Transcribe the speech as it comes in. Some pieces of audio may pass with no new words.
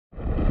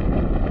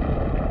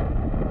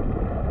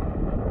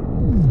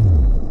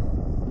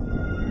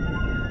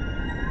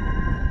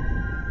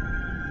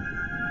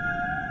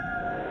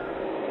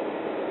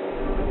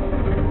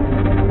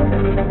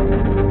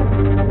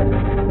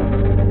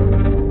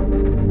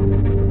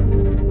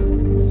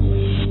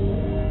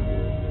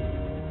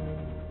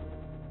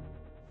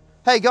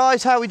Hey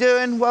guys, how we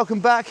doing?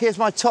 Welcome back. Here's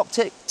my top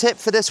tip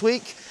for this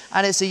week,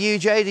 and it's the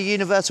UJ, the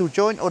universal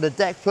joint or the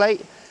deck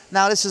plate.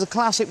 Now this is a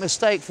classic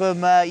mistake from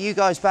you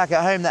guys back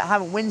at home that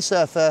haven't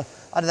windsurfed for,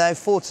 I don't know,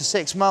 4 to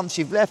 6 months.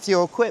 You've left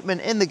your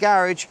equipment in the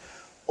garage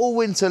all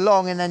winter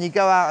long, and then you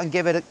go out and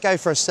go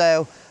for a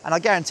sail, and I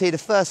guarantee the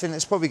first thing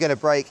that's probably going to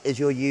break is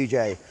your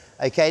UJ.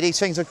 Okay, these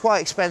things are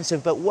quite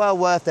expensive, but well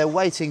worth their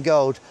weight in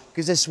gold,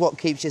 because this is what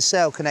keeps your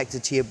sail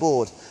connected to your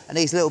board. And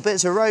these little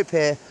bits of rope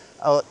here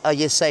are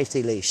your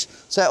safety leash.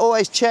 So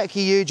always check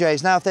your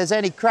UJs. Now, if there's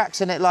any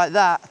cracks in it like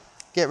that,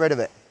 get rid of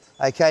it.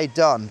 Okay,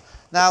 done.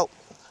 Now,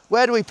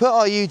 where do we put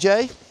our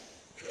UJ?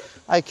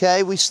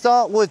 Okay, we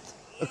start with,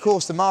 of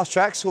course, the mast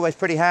tracks. Always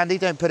pretty handy.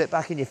 Don't put it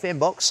back in your fin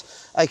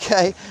box.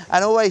 Okay,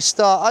 and always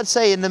start, I'd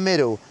say, in the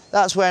middle.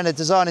 That's where the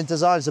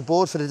designs the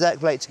board for the deck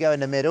plate to go in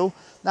the middle.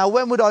 Now,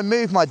 when would I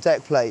move my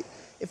deck plate?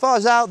 If I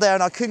was out there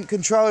and I couldn't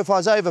control, if I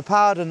was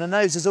overpowered and the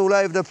nose is all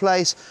over the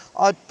place,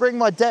 I'd bring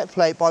my deck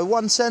plate by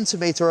 1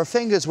 centimetre or a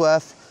finger's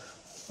worth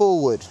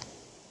forward.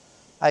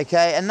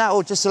 Okay, and that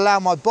will just allow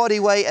my body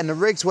weight and the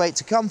rig's weight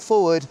to come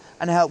forward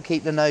and help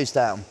keep the nose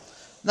down.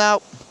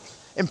 Now,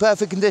 in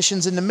perfect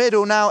conditions in the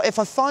middle. Now, if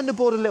I find the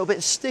board a little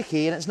bit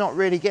sticky and it's not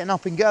really getting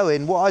up and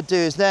going, what I do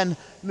is then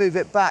move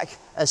it back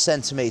a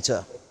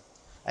centimetre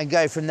and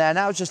go from there.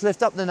 Now just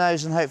lift up the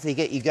nose and hopefully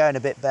get you going a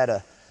bit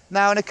better.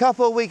 Now in a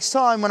couple of weeks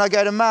time when I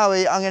go to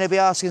Maui, I'm going to be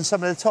asking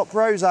some of the top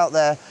pros out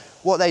there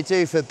what they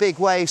do for big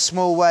waves,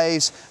 small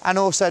waves, and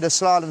also the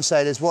slalom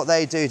sailors, what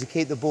they do to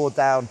keep the board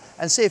down,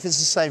 and see if it's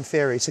the same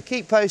theory. So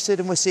keep posted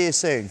and we'll see you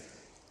soon.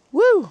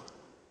 Woo!